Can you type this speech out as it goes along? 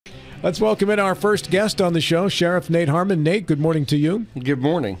Let's welcome in our first guest on the show, Sheriff Nate Harmon. Nate, good morning to you. Good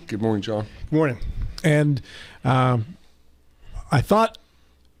morning. Good morning, John. Good morning. And I thought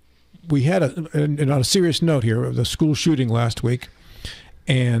we had, on a serious note here, the school shooting last week,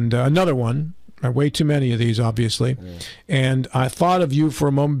 and another one. Way too many of these, obviously. Yeah. And I thought of you for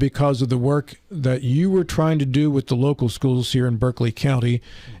a moment because of the work that you were trying to do with the local schools here in Berkeley County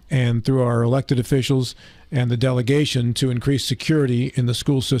and through our elected officials and the delegation to increase security in the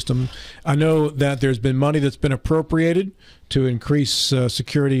school system. I know that there's been money that's been appropriated to increase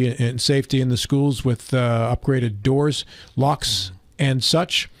security and safety in the schools with upgraded doors, locks, and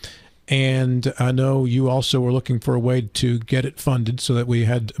such. And I know you also were looking for a way to get it funded so that we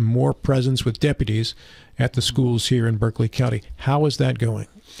had more presence with deputies at the schools here in Berkeley County. How is that going?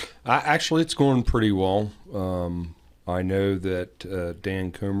 Actually, it's going pretty well. I know that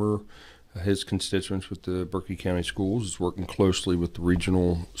Dan Comer, his constituents with the Berkeley County Schools, is working closely with the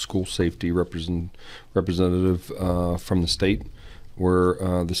regional school safety representative from the state,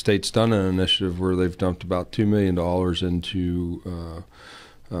 where the state's done an initiative where they've dumped about $2 million into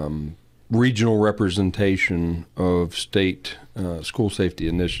regional representation of state school safety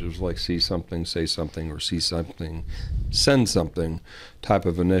initiatives like See Something, Say Something, or See Something, Send Something type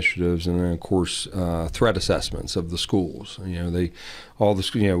of initiatives, and then of course threat assessments of the schools. We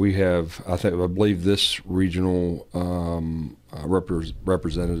have, I believe this regional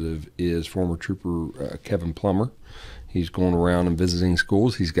representative is former Trooper Kevin Plummer. He's going around and visiting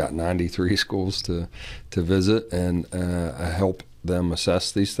schools. He's got 93 schools to visit and help them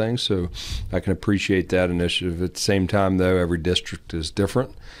assess these things. So I can appreciate that initiative. At the same time, though, every district is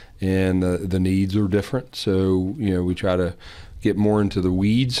different and the needs are different. So, we try to get more into the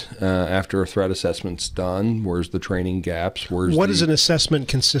weeds after a threat assessment's done. Where's the training gaps? What does an assessment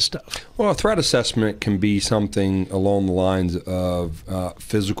consist of? Well, a threat assessment can be something along the lines of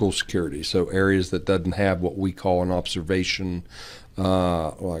physical security. So areas that doesn't have what we call an observation,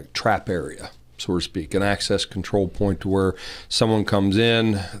 like trap area, so to speak, an access control point to where someone comes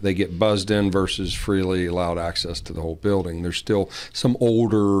in, they get buzzed in versus freely allowed access to the whole building. There's still some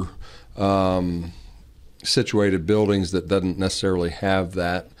older situated buildings that doesn't necessarily have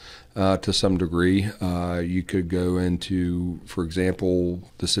that to some degree. You could go into, for example,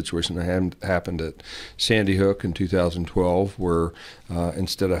 the situation that happened at Sandy Hook in 2012, where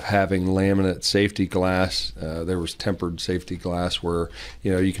instead of having laminate safety glass, there was tempered safety glass where,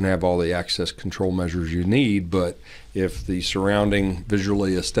 you can have all the access control measures you need, but if the surrounding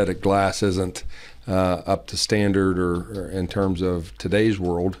visually aesthetic glass isn't up to standard or in terms of today's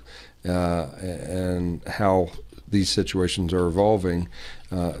world and how these situations are evolving,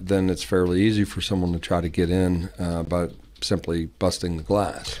 then it's fairly easy for someone to try to get in by simply busting the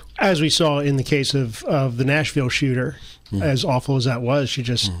glass. As we saw in the case of the Nashville shooter, as awful as that was, she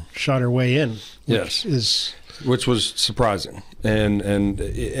just shot her way in. Which was surprising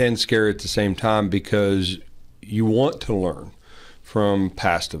and scary at the same time, because you want to learn from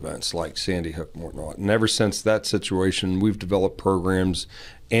past events like Sandy Hook and whatnot. And ever since that situation, we've developed programs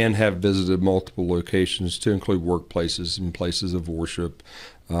and have visited multiple locations to include workplaces and places of worship,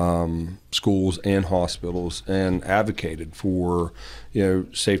 schools and hospitals, and advocated for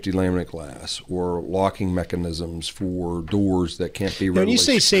safety laminate glass or locking mechanisms for doors that can't be readily When you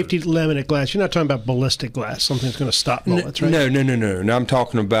say secured. safety laminate glass, you're not talking about ballistic glass, something that's going to stop bullets, right? No. Now I'm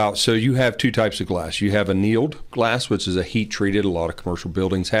talking about, so you have two types of glass. You have annealed glass, which is a heat treated. A lot of commercial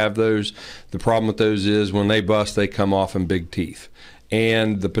buildings have those. The problem with those is when they bust, they come off in big teeth.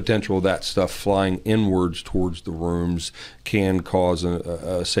 And the potential of that stuff flying inwards towards the rooms can cause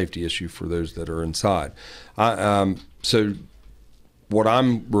a safety issue for those that are inside. So what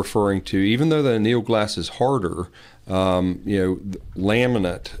I'm referring to, even though the annealed glass is harder, laminate,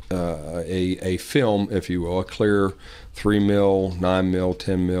 a film, if you will, a clear 3 mil, 9 mil,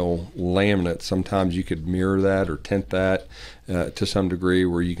 10 mil laminate. Sometimes you could mirror that or tint that to some degree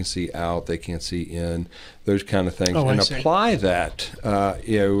where you can see out, they can't see in, those kind of things. And apply that,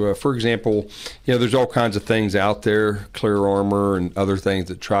 for example, there's all kinds of things out there, Clear Armor and other things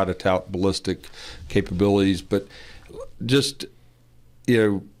that try to tout ballistic capabilities, but just,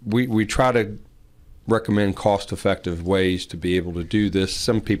 we try to recommend cost-effective ways to be able to do this.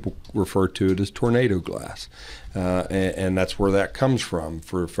 Some people refer to it as tornado glass, and that's where that comes from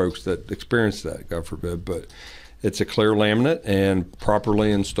for folks that experience that, God forbid. But it's a clear laminate and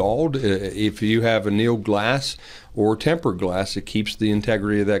properly installed. If you have annealed glass or tempered glass, it keeps the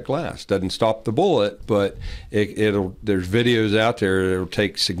integrity of that glass. Doesn't stop the bullet, but there's videos out there. It'll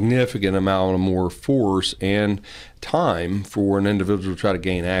take significant amount of more force and time for an individual to try to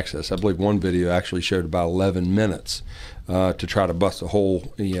gain access. I believe one video actually showed about 11 minutes to try to bust a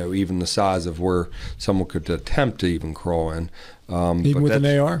hole, even the size of where someone could attempt to even crawl in. Even with an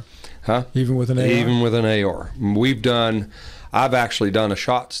AR? Huh? Even with an AR? Even with an AR. I've actually done a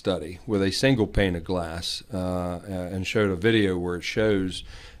shot study with a single pane of glass and showed a video where it shows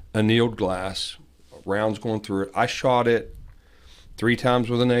annealed glass, rounds going through it. I shot it 3 times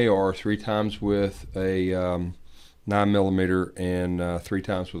with an AR, 3 times with a 9mm, and 3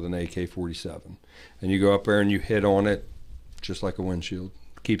 times with an AK-47. And you go up there and you hit on it just like a windshield.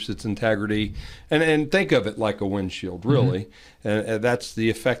 Keeps its integrity, and think of it like a windshield, really. And that's the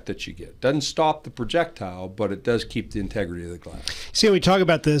effect that you get. Doesn't stop the projectile, but it does keep the integrity of the glass. See, when we talk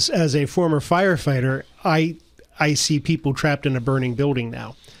about this as a former firefighter, I see people trapped in a burning building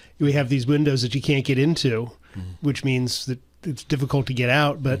now. We have these windows that you can't get into, which means that it's difficult to get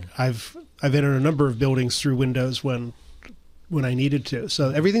out. But I've entered a number of buildings through windows when I needed to. So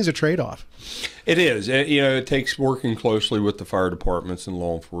everything's a trade-off. It is. It takes working closely with the fire departments and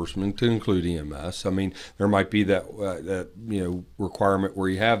law enforcement to include EMS. I mean, there might be that requirement where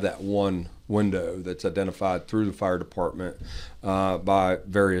you have that one window that's identified through the fire department by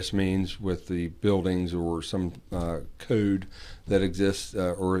various means with the buildings or some code that exists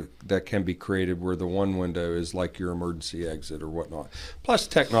or that can be created where the one window is like your emergency exit or whatnot. Plus,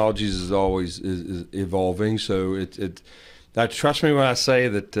 technologies is always is evolving, so it trust me when I say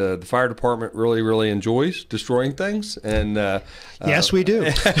that the fire department really, really enjoys destroying things, and yes, we do.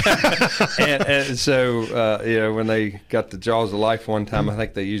 and so when they got the Jaws of Life one time, I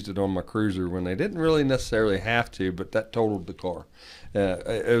think they used it on my cruiser when they didn't really necessarily have to, but that totaled the car.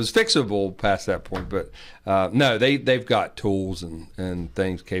 It was fixable past that point, but no, they've got tools and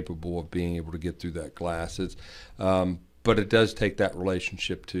things capable of being able to get through that glass. But it does take that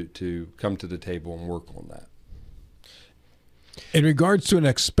relationship to come to the table and work on that. In regards to an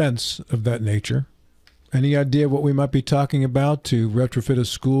expense of that nature, any idea what we might be talking about to retrofit a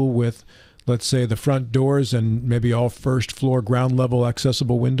school with, let's say, the front doors and maybe all first floor ground level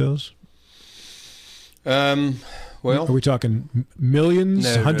accessible windows? Well, are we talking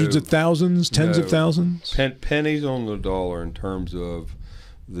millions, hundreds of thousands, tens of thousands? Pennies on the dollar in terms of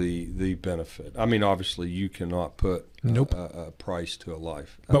the benefit. I mean, obviously, you cannot put a price to a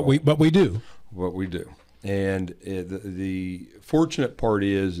life. But we do. What we do. And the fortunate part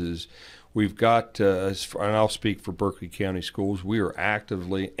is we've got, and I'll speak for Berkeley County Schools, we are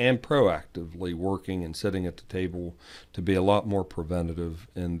actively and proactively working and sitting at the table to be a lot more preventative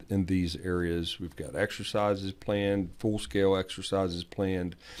in these areas. We've got exercises planned, full-scale exercises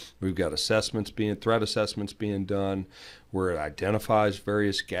planned. We've got threat assessments being done, where it identifies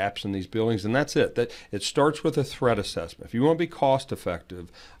various gaps in these buildings, and that's it. That it starts with a threat assessment. If you want to be cost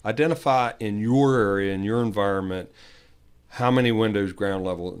effective, identify in your area, in your environment, how many windows ground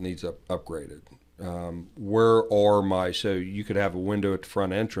level it needs upgraded. So you could have a window at the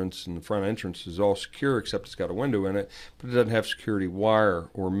front entrance, and the front entrance is all secure except it's got a window in it, but it doesn't have security wire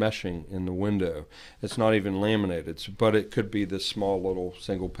or meshing in the window. It's not even laminated, but it could be this small little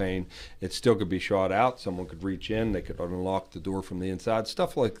single pane. It still could be shot out. Someone could reach in. They could unlock the door from the inside,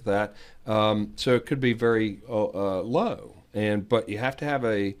 stuff like that. So it could be very low, but you have to have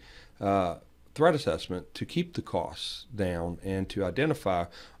a threat assessment to keep the costs down and to identify,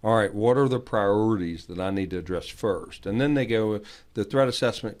 all right, what are the priorities that I need to address first? And then the threat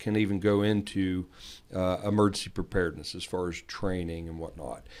assessment can even go into emergency preparedness as far as training and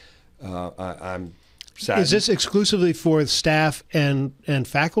whatnot. I'm saddened. Is this exclusively for staff and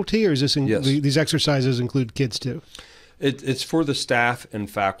faculty, or is this Yes. these exercises include kids too? It's for the staff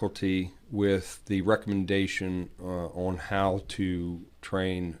and faculty with the recommendation on how to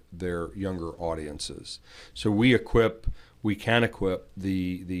train their younger audiences. So we can equip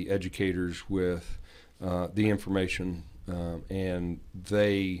the educators with the information, and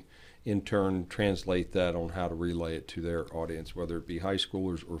they in turn translate that on how to relay it to their audience, whether it be high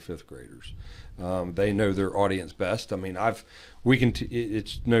schoolers or fifth graders. They know their audience best. I mean,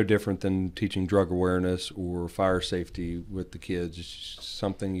 it's no different than teaching drug awareness or fire safety with the kids. It's just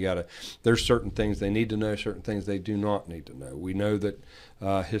something there's certain things they need to know, certain things they do not need to know. We know that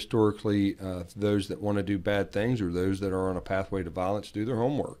historically those that want to do bad things or those that are on a pathway to violence do their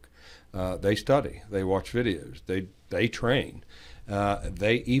homework. They study, they watch videos, they train.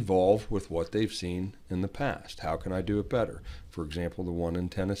 They evolve with what they've seen in the past. How can I do it better? For example, the one in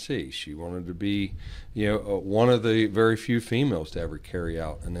Tennessee, she wanted to be, one of the very few females to ever carry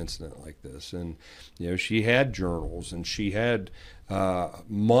out an incident like this. And, she had journals and she had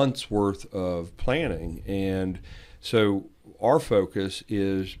months worth of planning. And so our focus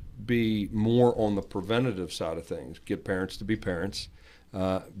is be more on the preventative side of things, get parents to be parents,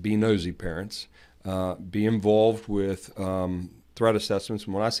 be nosy parents, be involved with threat assessments.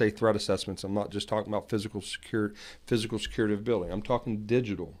 And when I say threat assessments, I'm not just talking about physical security of the building. I'm talking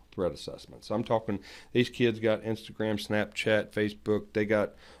digital threat assessments. I'm talking these kids got Instagram, Snapchat, Facebook. They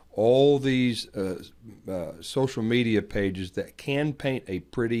got all these social media pages that can paint a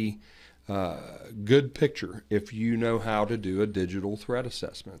pretty good picture if you know how to do a digital threat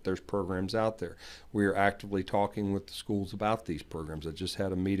assessment. There's programs out there. We are actively talking with the schools about these programs. I just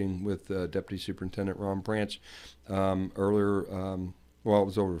had a meeting with Deputy Superintendent Ron Branch earlier. Well, it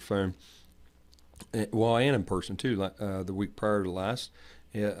was over the phone. Well, and in person too, the week prior to last,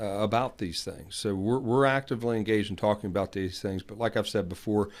 about these things. So we're actively engaged in talking about these things. But like I've said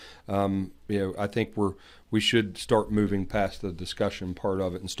before, I think we should start moving past the discussion part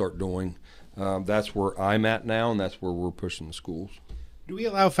of it and start doing. That's where I'm at now, and that's where we're pushing the schools. Do we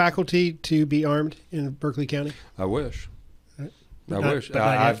allow faculty to be armed in Berkeley County? I wish.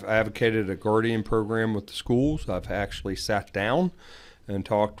 I've advocated a guardian program with the schools. I've actually sat down and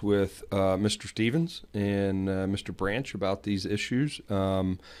talked with Mr. Stevens and Mr. Branch about these issues.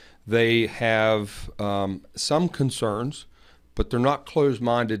 They have some concerns, but they're not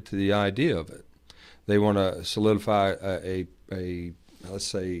closed-minded to the idea of it. They want to solidify a let's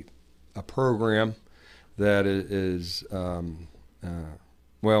say, a program that is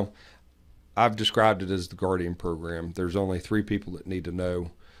well, I've described it as the Guardian program. There's only 3 people that need to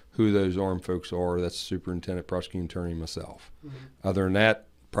know who those armed folks are. That's the superintendent, prosecuting attorney, and myself. Mm-hmm. Other than that,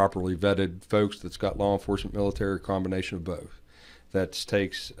 properly vetted folks that's got law enforcement, military, combination of both. That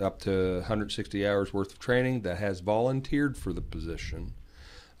takes up to 160 hours worth of training, that has volunteered for the position,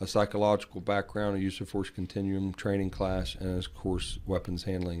 a psychological background, a use of force continuum training class, and of course weapons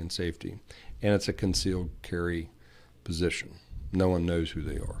handling and safety. And it's a concealed carry position. No one knows who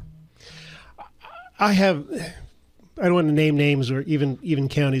they are. I don't want to name names or even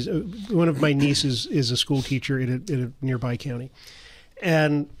counties. One of my nieces is a school teacher in a nearby county.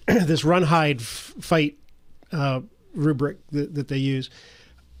 And this run, hide, fight rubric that they use,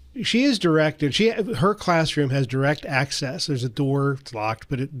 she is directed. Her classroom has direct access. There's a door, it's locked,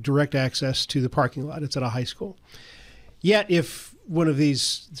 but direct access to the parking lot. It's at a high school. Yet if one of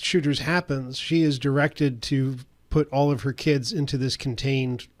these shooters happens, she is directed to put all of her kids into this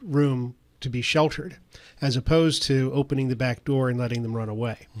contained room to be sheltered, as opposed to opening the back door and letting them run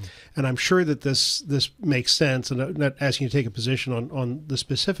away. And I'm sure that this makes sense, and I'm not asking you to take a position on the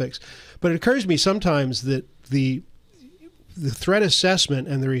specifics, but it occurs to me sometimes that the threat assessment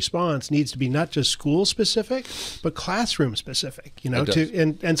and the response needs to be not just school specific, but classroom specific.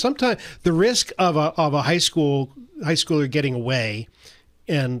 And sometimes the risk of a high schooler getting away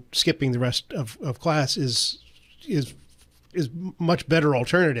and skipping the rest of class is much better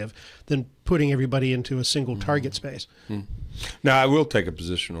alternative than putting everybody into a single target space. Now, I will take a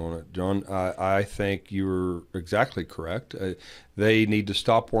position on it, John. I think you're exactly correct. They need to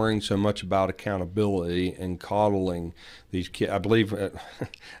stop worrying so much about accountability and coddling these kids. I believe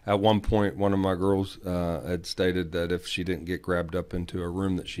at one point one of my girls had stated that if she didn't get grabbed up into a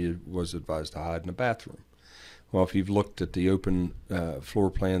room that she was advised to hide in a bathroom. Well, if you've looked at the open floor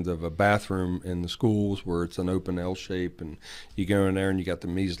plans of a bathroom in the schools where it's an open L shape and you go in there and you got the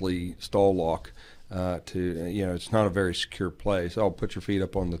measly stall lock it's not a very secure place. Oh, put your feet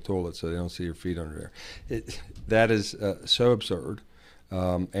up on the toilet so they don't see your feet under there. That is so absurd.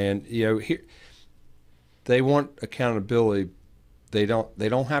 Here they want accountability. They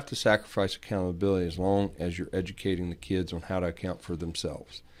don't have to sacrifice accountability as long as you're educating the kids on how to account for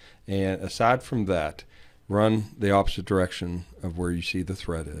themselves. And aside from that, run the opposite direction of where you see the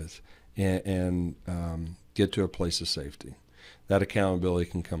threat is, and get to a place of safety. That accountability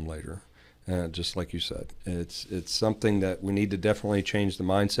can come later, just like you said. It's something that we need to definitely change the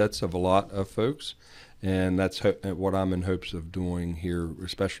mindsets of a lot of folks, and that's what I'm in hopes of doing here,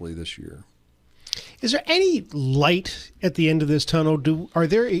 especially this year. Is there any light at the end of this tunnel? Are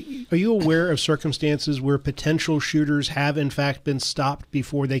you aware of circumstances where potential shooters have in fact been stopped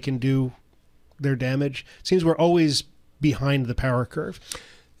before they can do their damage? It seems we're always behind the power curve.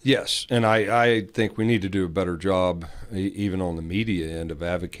 Yes, and I think we need to do a better job, even on the media end, of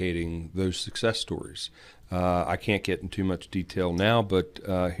advocating those success stories. I can't get into too much detail now, but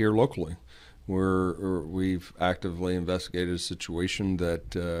here locally, we've actively investigated a situation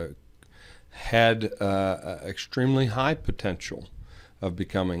that had extremely high potential of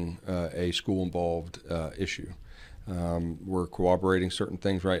becoming a school-involved issue. We're corroborating certain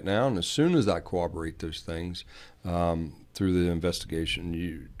things right now, and as soon as I corroborate those things through the investigation,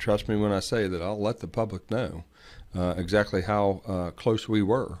 you trust me when I say that I'll let the public know exactly how close we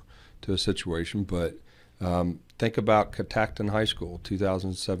were to a situation. But think about Catacton High School,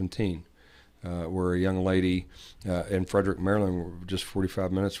 2017. where a young lady in Frederick, Maryland, just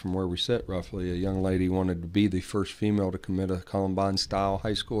 45 minutes from where we sit roughly, a young lady wanted to be the first female to commit a Columbine-style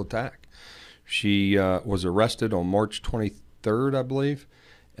high school attack. She was arrested on March 23rd, I believe,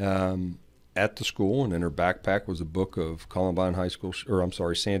 at the school, and in her backpack was a book of Columbine High School,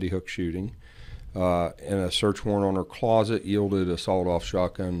 Sandy Hook shooting. And a search warrant on her closet yielded a sawed-off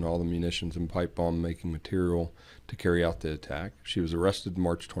shotgun and all the munitions and pipe bomb-making material to carry out the attack. She was arrested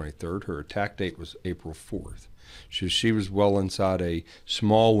March 23rd. Her attack date was April 4th. She was well inside a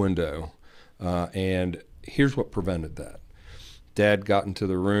small window, and here's what prevented that. Dad got into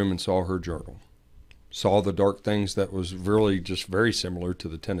the room and saw her journal, saw the dark things that was really just very similar to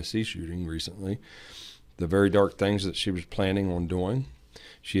the Tennessee shooting recently, the very dark things that she was planning on doing.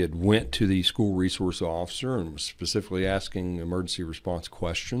 She had went to the school resource officer and was specifically asking emergency response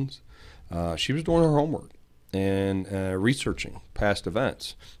questions. She was doing her homework and researching past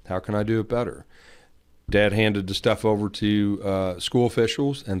events. How can I do it better? Dad handed the stuff over to school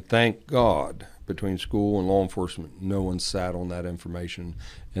officials, and thank God, between school and law enforcement, no one sat on that information,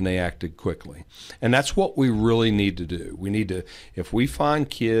 and they acted quickly. And that's what we really need to do. We need to, if we find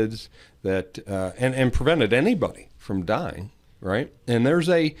kids that, and prevented anybody from dying, right? And there's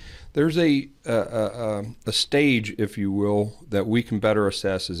a stage, if you will, that we can better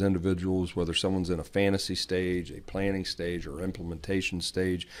assess as individuals, whether someone's in a fantasy stage, a planning stage, or implementation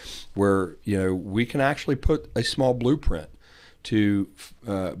stage, where we can actually put a small blueprint to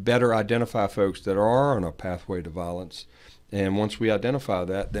better identify folks that are on a pathway to violence. And once we identify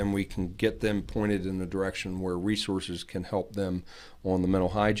that, then we can get them pointed in the direction where resources can help them on the mental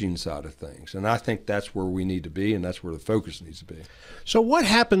hygiene side of things. And I think that's where we need to be, and that's where the focus needs to be. So what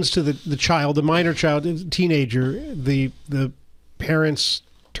happens to the child, the minor child, the teenager, the parents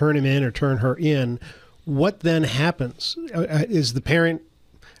turn him in or turn her in? What then happens? Is the parent,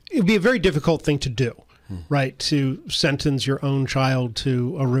 it would be a very difficult thing to do, right? To sentence your own child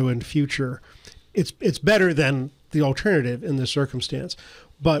to a ruined future. It's better than the alternative in this circumstance.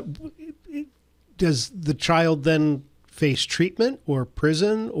 But does the child then face treatment or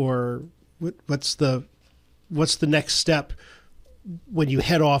prison, or what's the next step when you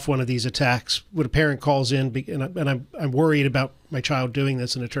head off one of these attacks? When a parent calls in and I'm worried about my child doing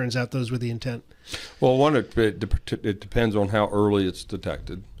this, and it turns out those were the intent. Well, it depends on how early it's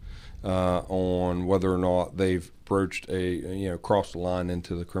detected, on whether or not they've broached crossed the line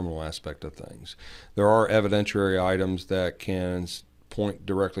into the criminal aspect of things. There are evidentiary items that can point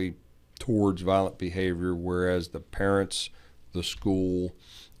directly towards violent behavior, whereas the parents, the school,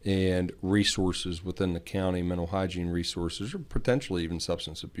 and resources within the county, mental hygiene resources, or potentially even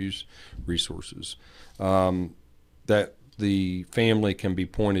substance abuse resources, that the family can be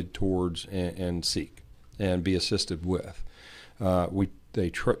pointed towards and seek and be assisted with.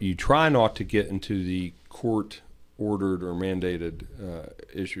 You try not to get into the court-ordered or mandated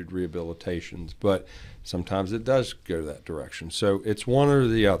issued rehabilitations, but sometimes it does go that direction. So it's one or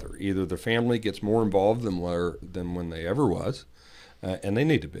the other. Either the family gets more involved than when they ever was, and they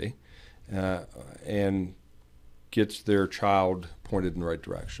need to be, and gets their child pointed in the right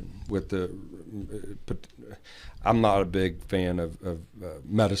direction. I'm not a big fan of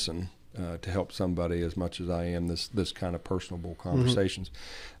medicine to help somebody as much as I am this kind of personable conversations,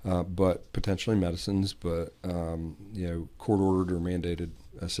 but potentially medicines, but court-ordered or mandated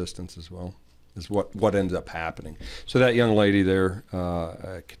assistance as well is what ends up happening. So that young lady there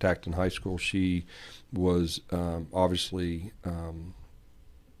at Catacton High School, she was obviously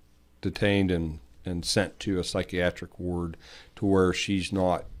detained and sent to a psychiatric ward to where she's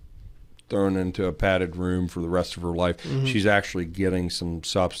not thrown into a padded room for the rest of her life. She's actually getting some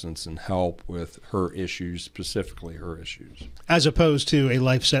substance and help with her issues, specifically her issues, as opposed to a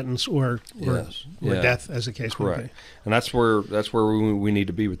life sentence or death, as the case may be. And that's where we need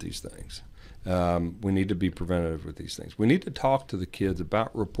to be with these things. We need to be preventative with these things. We need to talk to the kids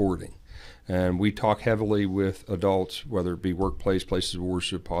about reporting. And we talk heavily with adults, whether it be workplace, places of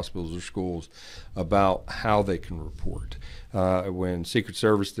worship, hospitals, or schools, about how they can report. When Secret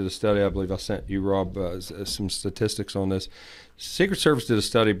Service did a study, I believe I sent you, Rob, some statistics on this. Secret Service did a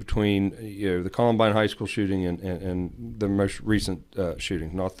study between the Columbine High School shooting and the most recent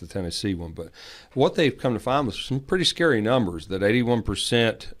shooting, not the Tennessee one. But what they've come to find was some pretty scary numbers, that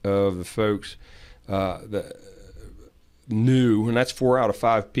 81% of the folks that knew, and that's 4 out of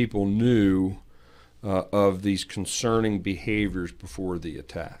 5 people knew of these concerning behaviors before the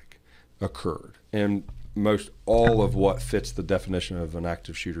attack occurred. And most all of what fits the definition of an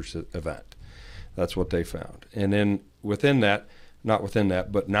active shooter event. That's what they found. And then within that, not within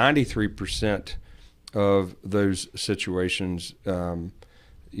that, but 93% of those situations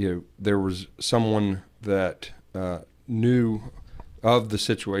there was someone that knew of the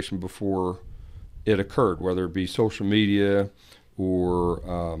situation before it occurred, whether it be social media or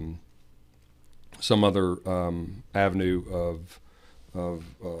some other avenue of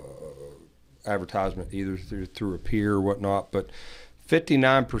advertisement, either through a peer or whatnot. But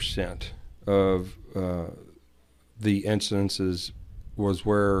 59% of the incidences was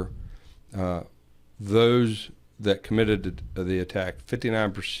where those that committed the attack,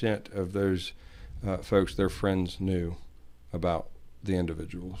 59% of those folks, their friends knew about the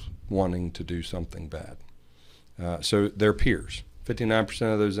individuals wanting to do something bad. So they're peers.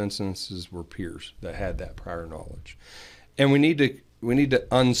 59% of those instances were peers that had that prior knowledge. And we need to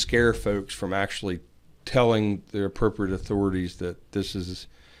unscare folks from actually telling the appropriate authorities that this is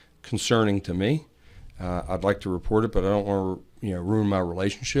concerning to me. I'd like to report it, but I don't want to ruin my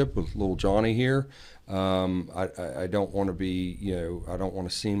relationship with little Johnny here. I don't want to be, I don't want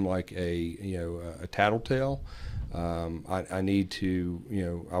to seem like a tattletale. I need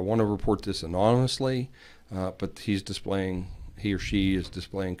to, I want to report this anonymously, but he or she is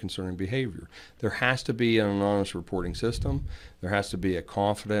displaying concerning behavior. There has to be an anonymous reporting system. There has to be a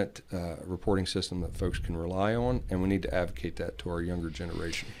confident reporting system that folks can rely on, and we need to advocate that to our younger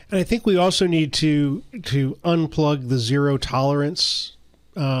generation. And I think we also need to unplug the zero tolerance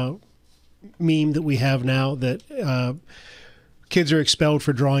meme that we have now, that kids are expelled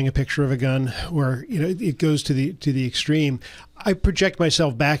for drawing a picture of a gun, or it goes to the extreme. I project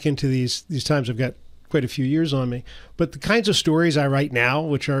myself back into these times. I've got quite a few years on me, but the kinds of stories I write now,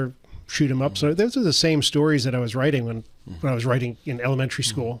 which are shoot 'em up, so those are the same stories that I was writing when I was writing in elementary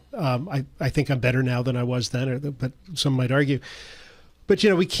school. I think I'm better now than I was then, but some might argue. But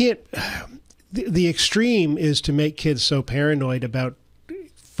we can't. The extreme is to make kids so paranoid about,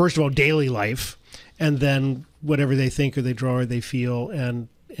 first of all, daily life, and then whatever they think or they draw or they feel, and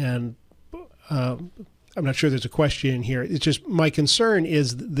I'm not sure there's a question in here. It's just, my concern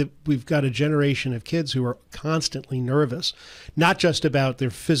is that we've got a generation of kids who are constantly nervous, not just about their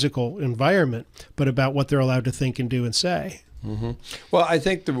physical environment, but about what they're allowed to think and do and say. Mm-hmm. Well, I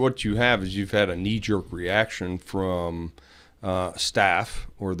think that what you have is you've had a knee-jerk reaction from staff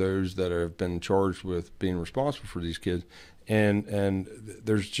or those that have been charged with being responsible for these kids, and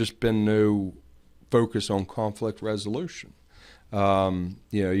there's just been no focus on conflict resolution.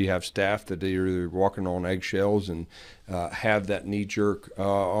 You have staff that are either walking on eggshells and have that knee-jerk,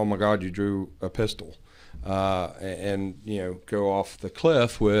 oh my God, you drew a pistol, and go off the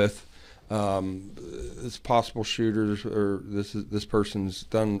cliff with this possible shooters, or this person's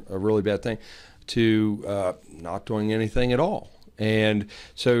done a really bad thing, to not doing anything at all. And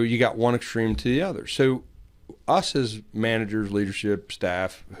so you got one extreme to the other. So us as managers, leadership,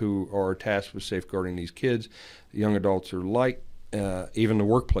 staff who are tasked with safeguarding these kids, young adults are like, even the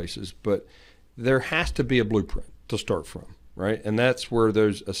workplaces, but there has to be a blueprint to start from, right? And that's where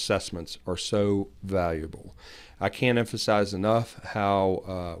those assessments are so valuable. I can't emphasize enough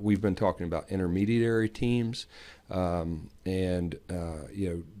how we've been talking about intermediary teams, and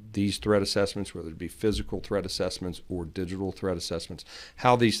these threat assessments, whether it be physical threat assessments or digital threat assessments,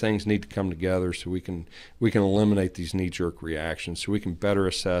 how these things need to come together so we can eliminate these knee-jerk reactions, so we can better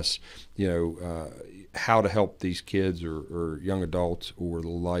assess, how to help these kids or young adults or the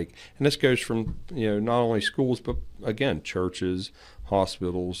like. And this goes from, not only schools, but again, churches,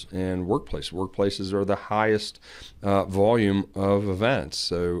 hospitals, and workplaces. Workplaces are the highest volume of events.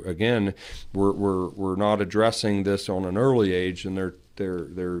 So again, we're not addressing this on an early age, and they're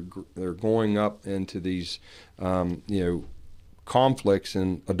going up into these conflicts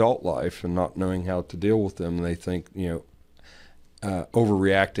in adult life and not knowing how to deal with them. And they think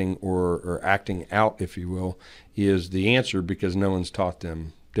overreacting or acting out, if you will, is the answer because no one's taught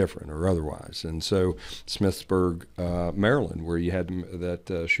them different or otherwise. And so Smithsburg, Maryland, where you had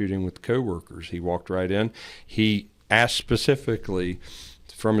that shooting with coworkers, he walked right in. He asked specifically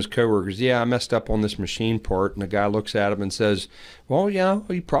from his coworkers, I messed up on this machine part. And the guy looks at him and says, well, you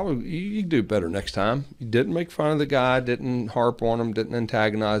can do better next time. You didn't make fun of the guy, didn't harp on him, didn't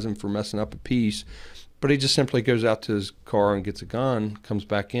antagonize him for messing up a piece. But he just simply goes out to his car and gets a gun, comes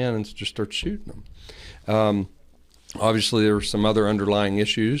back in, and just starts shooting them. Obviously, there were some other underlying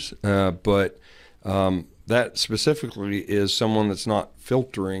issues, but that specifically is someone that's not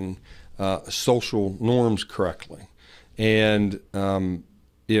filtering social norms correctly. And,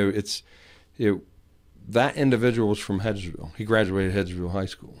 that individual was from Hedgesville. He graduated Hedgesville High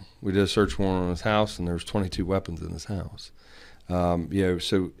School. We did a search warrant on his house, and there was 22 weapons in his house.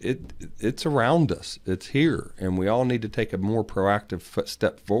 So it's around us. It's here, and we all need to take a more proactive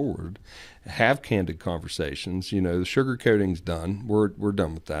step forward. Have candid conversations. The sugarcoating's done. We're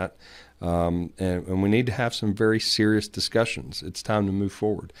done with that, and we need to have some very serious discussions. It's time to move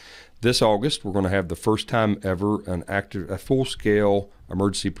forward. This August, we're going to have the first time ever a full-scale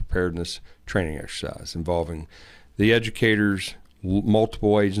emergency preparedness training exercise involving the educators,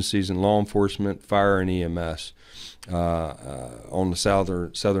 multiple agencies in law enforcement, fire, and EMS on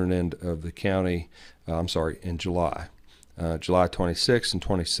the southern end of the county. In July. July 26th and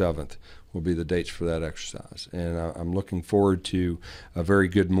 27th will be the dates for that exercise. And I'm looking forward to a very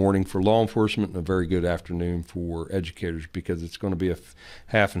good morning for law enforcement and a very good afternoon for educators, because it's going to be a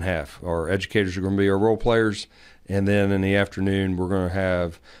half and half. Our educators are going to be our role players, and then in the afternoon we're going to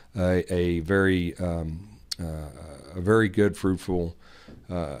have a very good, fruitful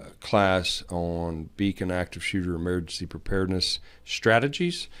class on beacon active shooter emergency preparedness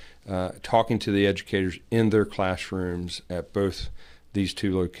strategies, talking to the educators in their classrooms at both these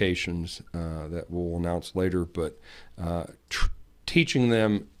two locations that we'll announce later, but teaching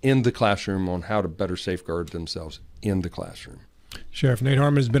them in the classroom on how to better safeguard themselves in the classroom. Sheriff Nate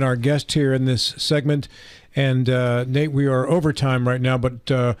Harmon has been our guest here in this segment. And Nate, we are over time right now,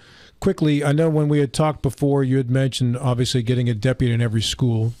 but quickly, I know when we had talked before, you had mentioned obviously getting a deputy in every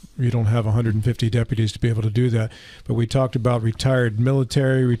school. You don't have 150 deputies to be able to do that. But we talked about retired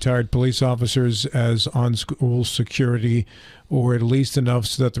military, retired police officers as on-school security, or at least enough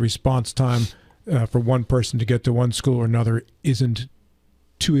so that the response time for one person to get to one school or another isn't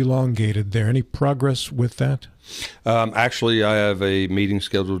too elongated there. Any progress with that? Actually, I have a meeting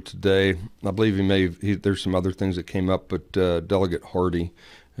scheduled today. I believe there's some other things that came up, but Delegate Hardy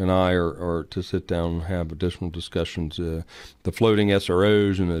and I are to sit down and have additional discussions. The floating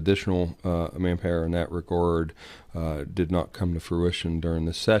SROs and additional manpower in that regard did not come to fruition during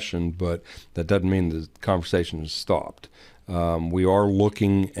this session, but that doesn't mean the conversation has stopped. We are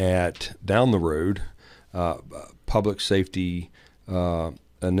looking at, down the road, public safety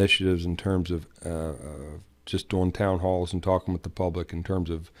initiatives in terms of just doing town halls and talking with the public in terms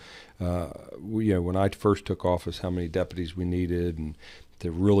of, when I first took office, how many deputies we needed and to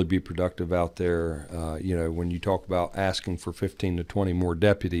really be productive out there. When you talk about asking for 15 to 20 more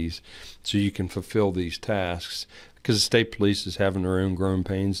deputies so you can fulfill these tasks, because the state police is having their own growing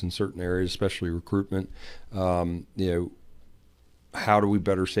pains in certain areas, especially recruitment. How do we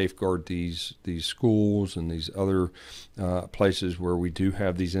better safeguard these schools and these other places where we do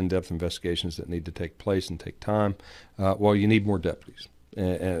have these in-depth investigations that need to take place and take time? Well, you need more deputies.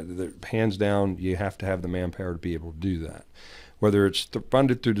 And hands down, you have to have the manpower to be able to do that. Whether it's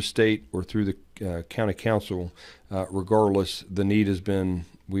funded through the state or through the county council, regardless, the need has been,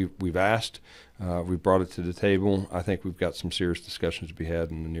 we've asked, we've brought it to the table. I think we've got some serious discussions to be had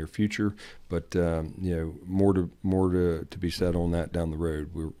in the near future, but more to be said on that down the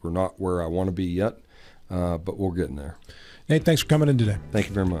road. We're not where I want to be yet, but we're getting there. Nate, thanks for coming in today. Thank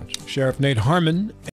you very much. Sheriff Nate Harmon.